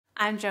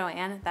I'm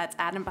Joanne, that's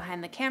Adam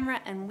behind the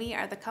camera, and we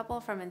are the couple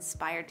from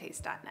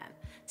InspiredTaste.net.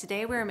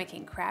 Today we're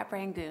making crab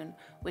rangoon,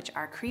 which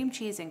are cream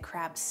cheese and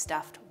crab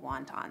stuffed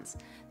wontons.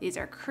 These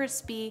are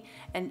crispy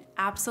and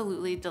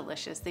absolutely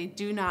delicious. They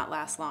do not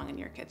last long in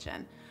your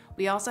kitchen.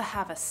 We also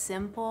have a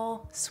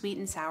simple sweet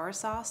and sour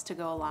sauce to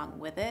go along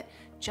with it,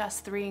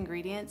 just 3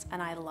 ingredients,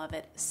 and I love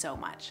it so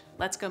much.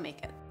 Let's go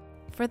make it.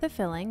 For the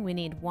filling, we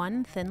need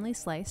 1 thinly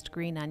sliced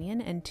green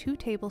onion and 2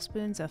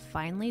 tablespoons of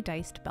finely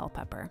diced bell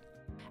pepper.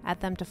 Add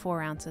them to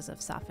 4 ounces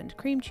of softened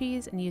cream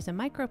cheese and use a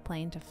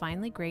microplane to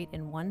finely grate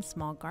in 1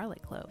 small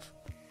garlic clove.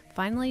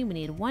 Finally, we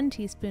need 1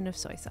 teaspoon of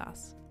soy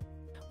sauce.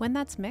 When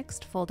that's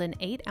mixed, fold in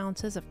 8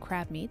 ounces of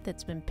crab meat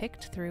that's been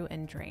picked through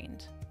and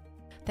drained.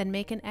 Then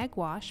make an egg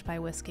wash by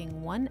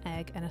whisking 1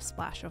 egg and a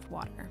splash of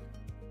water.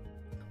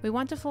 We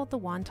want to fold the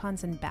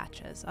wontons in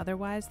batches,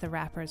 otherwise the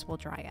wrappers will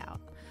dry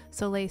out.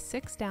 So lay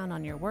 6 down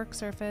on your work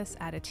surface,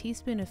 add a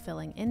teaspoon of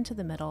filling into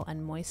the middle,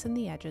 and moisten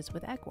the edges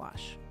with egg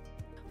wash.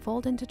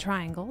 Fold into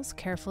triangles,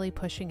 carefully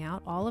pushing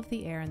out all of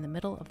the air in the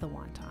middle of the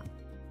wonton.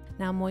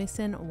 Now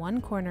moisten 1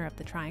 corner of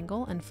the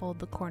triangle and fold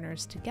the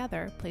corners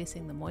together,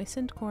 placing the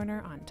moistened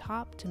corner on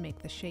top to make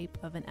the shape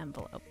of an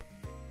envelope.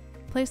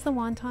 Place the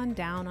wonton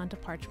down onto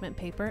parchment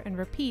paper and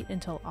repeat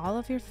until all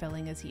of your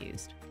filling is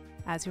used.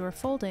 As you are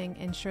folding,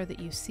 ensure that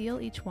you seal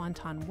each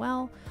wonton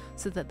well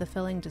so that the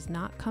filling does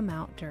not come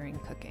out during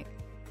cooking.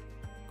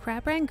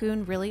 Crab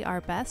rangoon really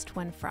are best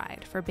when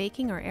fried. For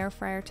baking or air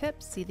fryer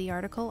tips, see the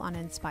article on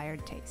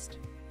Inspired Taste.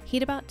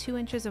 Heat about 2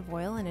 inches of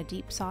oil in a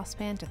deep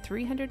saucepan to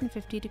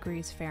 350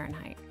 degrees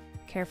Fahrenheit.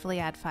 Carefully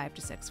add 5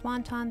 to 6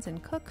 wontons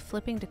and cook,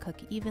 flipping to cook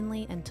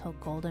evenly until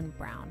golden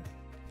brown.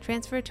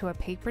 Transfer to a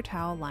paper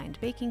towel lined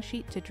baking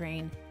sheet to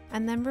drain,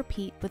 and then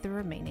repeat with the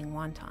remaining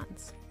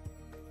wontons.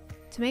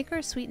 To make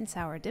our sweet and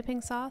sour dipping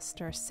sauce,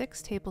 stir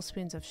 6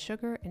 tablespoons of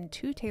sugar and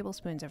 2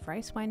 tablespoons of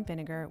rice wine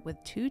vinegar with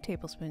 2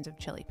 tablespoons of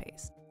chili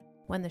paste.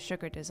 When the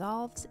sugar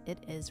dissolves, it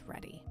is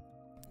ready.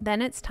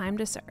 Then it's time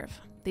to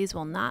serve. These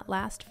will not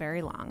last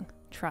very long,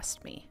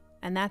 trust me.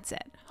 And that's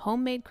it,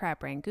 homemade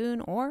crab rangoon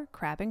or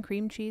crab and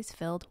cream cheese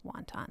filled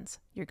wontons.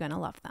 You're gonna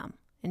love them.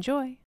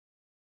 Enjoy!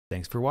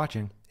 Thanks for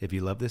watching. If you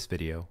love this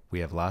video,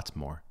 we have lots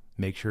more.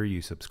 Make sure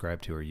you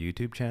subscribe to our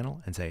YouTube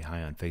channel and say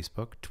hi on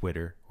Facebook,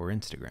 Twitter, or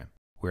Instagram.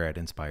 We're at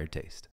Inspired Taste.